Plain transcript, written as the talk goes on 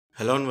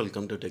Hello and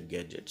welcome to Tech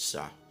Gadgets.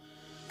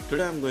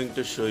 Today I'm going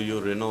to show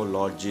you Renault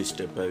Lodgy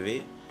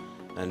Stepway,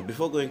 and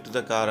before going to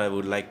the car I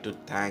would like to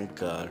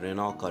thank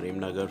Renault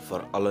Karimnagar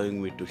for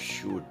allowing me to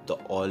shoot the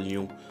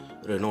all-new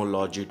Renault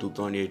Lodgy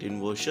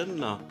 2018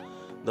 version.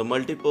 The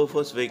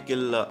multi-purpose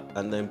vehicle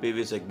and the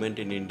MPV segment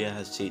in India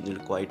has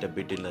changed quite a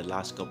bit in the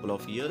last couple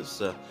of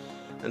years,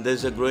 and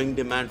there's a growing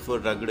demand for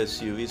rugged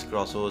SUVs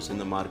crossovers in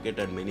the market,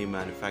 and many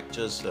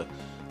manufacturers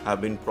have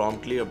been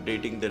promptly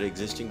updating their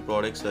existing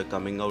products,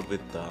 coming out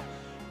with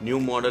new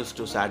models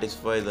to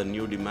satisfy the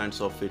new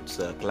demands of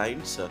its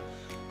clients.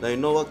 The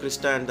Innova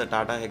Krista and the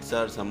Tata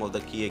Hexa are some of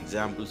the key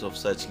examples of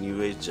such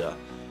new age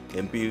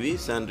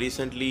MPVs, and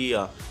recently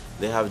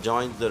they have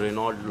joined the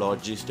Renault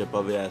Lodgy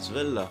Stepway as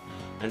well.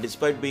 And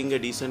despite being a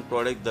decent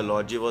product, the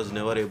Lodgy was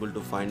never able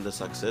to find the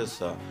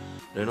success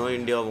Renault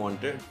India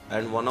wanted,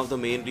 and one of the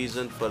main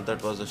reasons for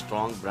that was a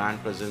strong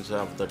brand presence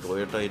of the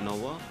Toyota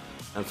Innova,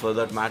 and for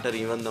that matter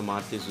even the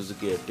Maruti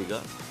Suzuki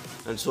Ertiga.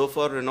 And so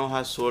far Renault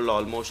has sold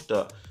almost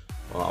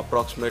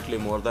approximately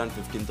more than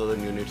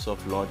 15,000 units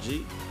of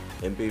Lodgy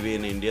MPV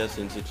in India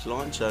since its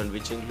launch, and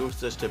which includes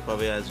the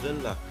Stepway as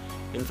well.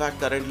 In fact,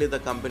 currently the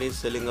company is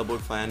selling about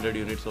 500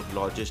 units of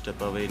Lodgy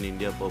Stepway in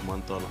India per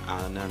month on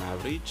an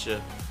average.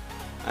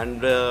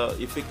 And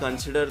if we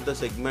consider the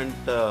segment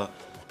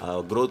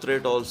growth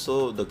rate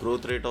also, the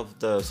growth rate of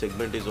the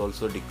segment is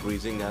also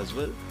decreasing as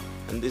well.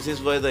 And this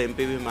is why the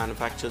MPV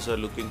manufacturers are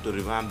looking to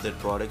revamp their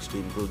products to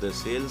improve their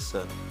sales.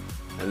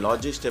 And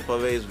Lodgy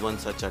Stepway is one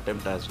such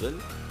attempt as well.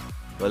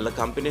 Well, the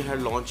company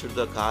had launched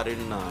the car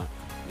in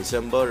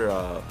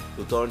December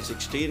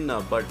 2016,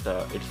 but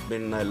it's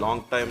been a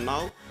long time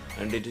now,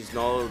 and it is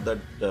now that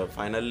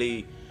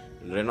finally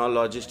Renault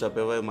Lodgy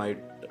Stepway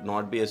might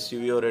not be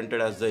SUV oriented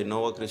as the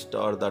Innova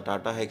Krista or the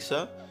Tata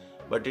Hexa,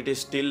 but it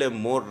is still a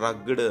more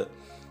rugged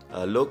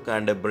look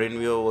and a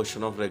brainwave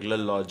version of regular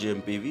Lodgy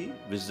MPV,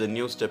 which the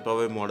new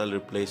Stepway model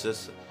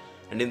replaces.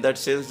 And in that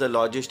sense, the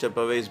Lodgy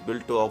Stepway is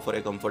built to offer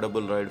a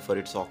comfortable ride for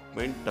its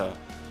occupant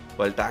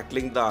while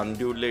tackling the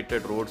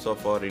undulated roads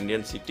of our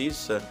Indian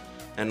cities,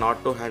 and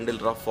not to handle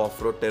rough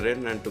off-road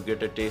terrain. And to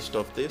get a taste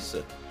of this,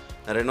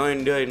 Renault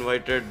India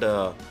invited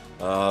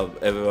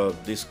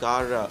this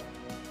car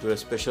to a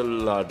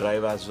special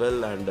drive as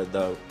well, and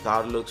the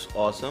car looks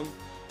awesome.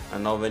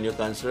 And now when you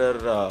consider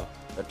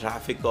the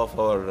traffic of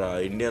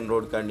our Indian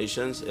road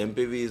conditions,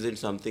 MPV isn't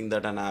something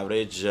that an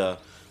average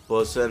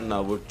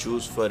person would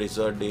choose for his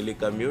daily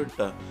commute,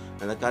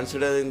 and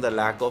considering the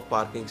lack of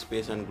parking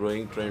space and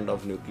growing trend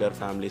of nuclear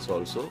families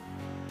also.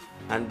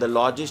 And the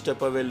Lodgy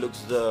Stepway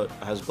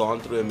has gone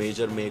through a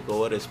major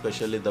makeover,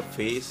 especially the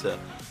face. The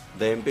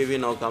MPV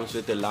now comes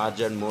with a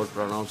large and more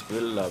pronounced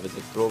grille with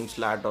a chrome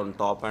slat on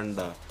top and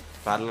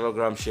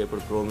parallelogram shaped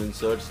chrome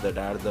inserts that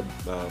add the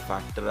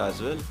factor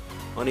as well.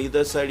 On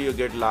either side you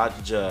get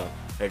large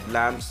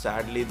headlamps.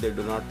 Sadly, they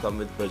do not come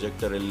with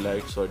projector LED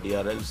lights or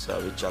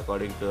DRLs, which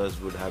according to us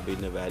would have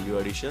been a value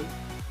addition.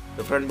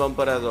 The front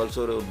bumper has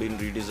also been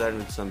redesigned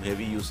with some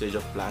heavy usage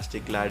of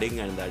plastic cladding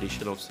and the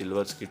addition of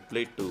silver skid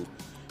plate to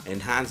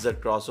enhance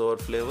that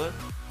crossover flavor.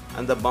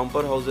 And the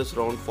bumper houses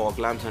round fog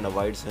lamps and a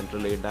wide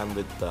central ADAM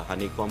with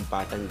honeycomb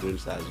pattern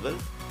grills as well.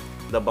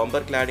 The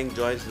bumper cladding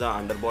joins the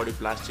underbody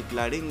plastic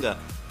cladding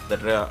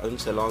that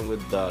runs along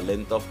with the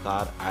length of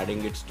car,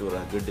 adding it to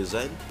rugged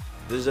design.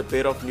 This is a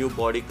pair of new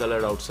body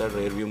colored outside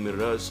rear view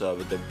mirrors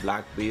with a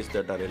black base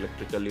that are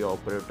electrically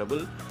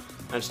operable,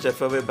 and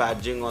Stepway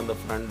badging on the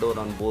front door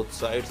on both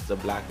sides. The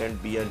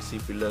blackened B and C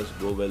pillars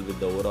go well with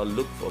the overall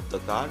look of the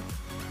car,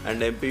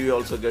 and MPV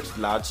also gets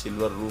large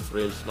silver roof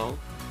rails now.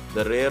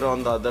 The rear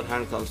on the other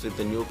hand comes with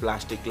a new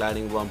plastic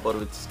cladding bumper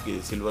with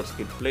silver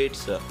skid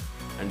plates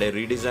and a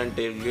redesigned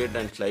tailgate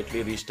and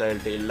slightly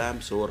restyled tail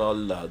lamps.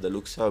 Overall, the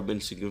looks have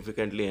been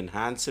significantly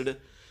enhanced,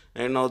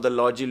 and now the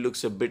Lodgy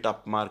looks a bit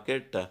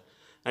upmarket.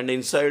 And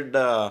inside,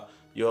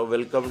 you are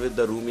welcomed with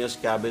the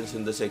roomiest cabins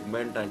in the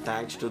segment, and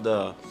thanks to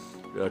the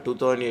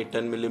 2008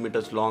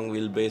 10mm long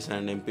wheelbase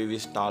and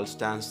MPV stall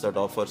stance that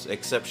offers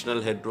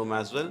exceptional headroom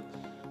as well.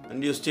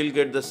 And you still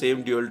get the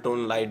same dual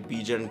tone light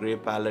beige and grey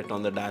palette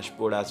on the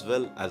dashboard, as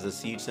well as the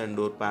seats and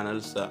door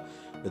panels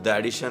with the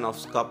addition of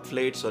scuff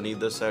plates on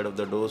either side of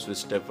the doors with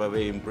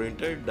Stepway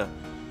imprinted.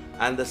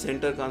 And the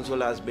center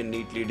console has been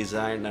neatly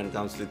designed and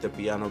comes with a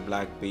piano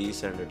black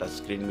base and a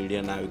touchscreen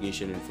media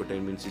navigation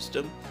infotainment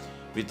system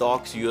with aux,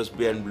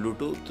 USB and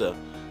Bluetooth.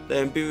 The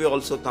MPV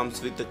also comes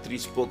with a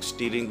 3-spoke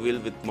steering wheel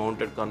with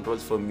mounted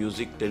controls for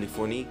music,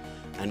 telephony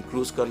and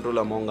cruise control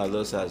among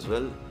others as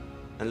well.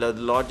 And the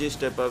Lodgy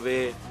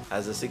Stepway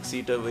has a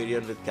 6-seater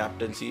variant with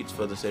captain seats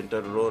for the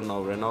center row. Now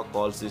Renault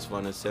calls this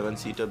one a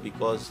 7-seater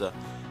because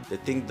they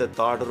think the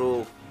third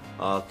row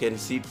can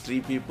seat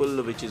 3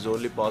 people, which is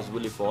only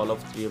possible if all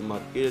of 3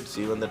 are kids.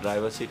 Even the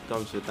driver's seat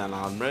comes with an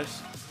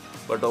armrest,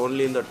 but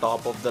only in the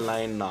top of the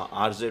line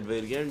RZ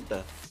variant.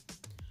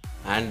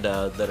 And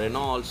the Renault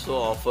also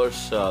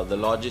offers the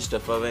Lodgy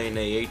Stepway in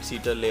a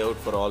 8-seater layout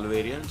for all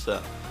variants.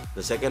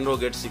 The second row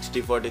gets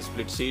 60-40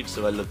 split seats,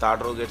 while the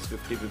third row gets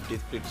 50-50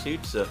 split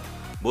seats,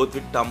 both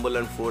with tumble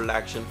and fold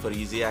action for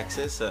easy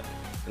access.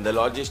 And the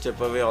Lodgy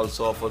Stepway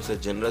also offers a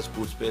generous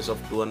boot space of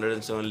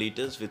 207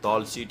 liters with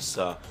all seats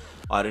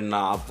are in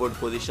upward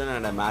position,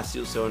 and a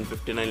massive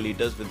 759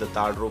 liters with the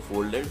third row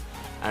folded,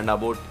 and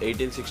about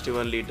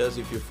 1861 liters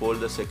if you fold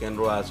the second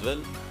row as well.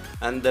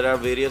 And there are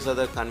various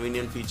other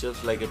convenient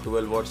features like a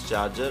 12 watts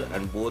charger,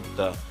 and both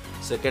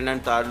second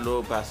and third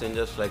row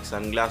passengers like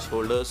sunglass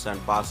holders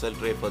and parcel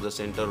tray for the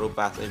center row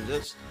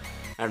passengers,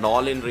 and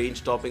all in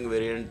range topping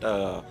variant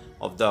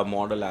of the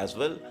model as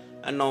well.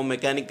 And now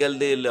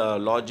mechanically the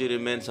Lodgy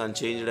remains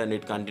unchanged, and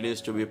it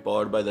continues to be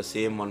powered by the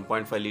same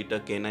 1.5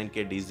 liter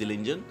K9K diesel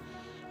engine.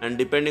 And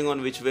depending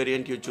on which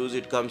variant you choose,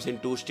 it comes in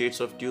two states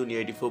of tune,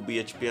 84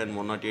 bhp and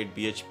 108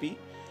 bhp.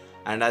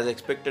 And as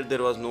expected,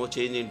 there was no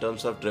change in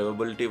terms of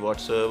drivability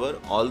whatsoever.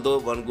 Although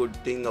one good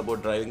thing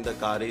about driving the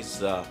car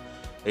is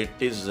it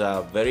is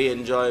very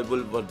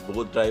enjoyable for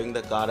both driving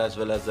the car as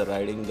well as the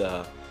riding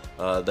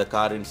the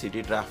car in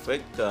city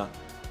traffic.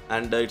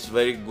 And it's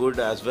very good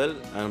as well,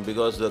 and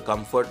because the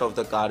comfort of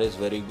the car is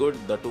very good.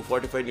 The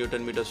 245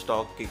 Newton meter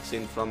torque kicks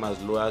in from as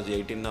low as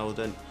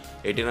 1800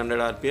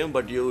 rpm,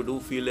 but you do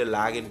feel a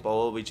lag in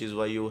power, which is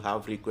why you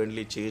have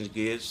frequently changed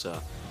gears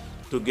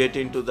to get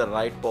into the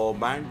right power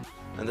band.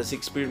 And the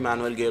 6-speed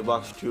manual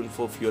gearbox tuned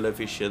for fuel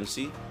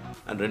efficiency.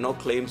 And Renault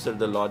claims that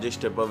the Lodgy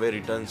Stepway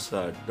returns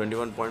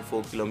 21.4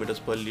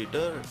 km per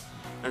liter,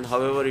 and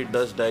however it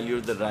does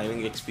dilute the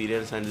driving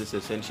experience, and this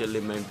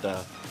essentially meant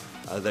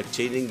the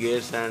changing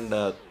gears and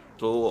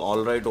through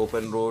alright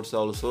open roads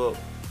also.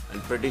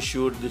 And pretty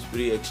sure this will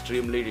be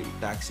extremely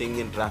taxing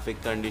in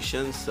traffic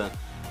conditions.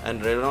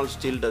 And Renault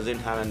still doesn't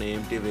have an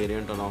AMT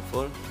variant on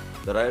offer.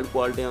 The ride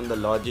quality on the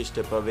Lodgy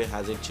Stepway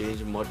hasn't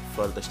changed much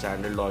for the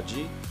standard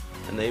Lodgy,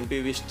 and the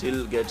MPV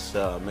still gets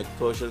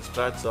McPherson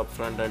struts up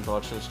front and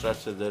torsion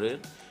struts at the rear,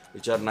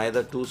 which are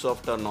neither too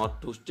soft or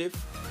not too stiff.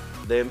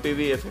 The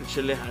MPV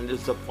effectively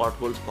handles the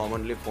potholes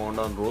commonly found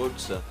on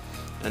roads,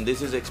 and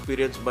this is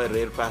experienced by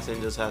rare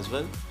passengers as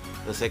well.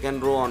 The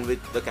second row, on which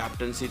the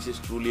captain sits, is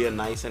truly a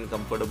nice and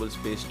comfortable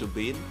space to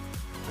be in,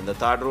 and the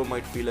third row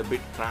might feel a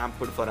bit cramped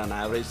for an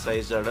average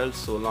sized adult,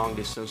 so long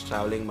distance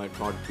traveling might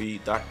not be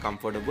that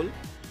comfortable.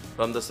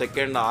 From the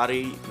second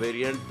RE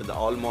variant,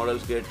 all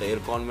models get air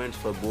convents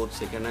for both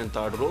second and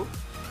third row,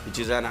 which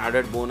is an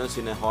added bonus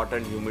in a hot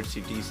and humid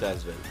cities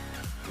as well.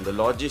 And the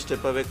Lodgy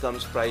Stepway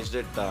comes priced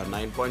at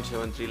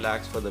 9.73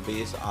 lakhs for the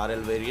base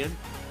RL variant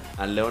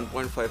and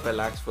 11.55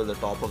 lakhs for the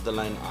top of the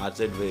line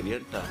RZ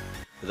variant.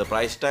 With the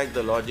price tag,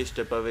 the Lodgy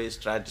Stepway is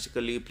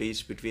strategically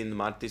placed between the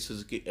Maruti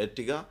Suzuki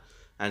Ertiga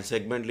and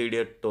segment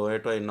leader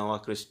Toyota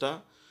Innova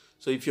Crista.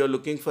 So if you are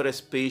looking for a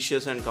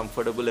spacious and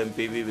comfortable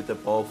MPV with a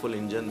powerful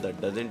engine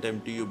that doesn't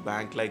empty you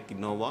bank like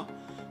Innova,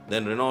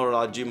 then Renault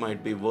Lodgy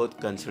might be worth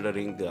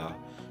considering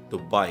to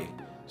buy.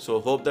 So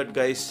hope that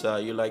guys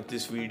you like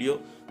this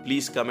video.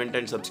 Please comment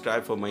and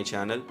subscribe for my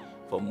channel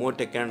for more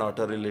tech and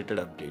auto related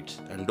updates.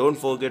 And don't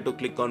forget to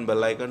click on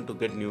bell icon to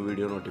get new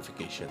video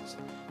notifications.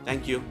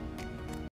 Thank you.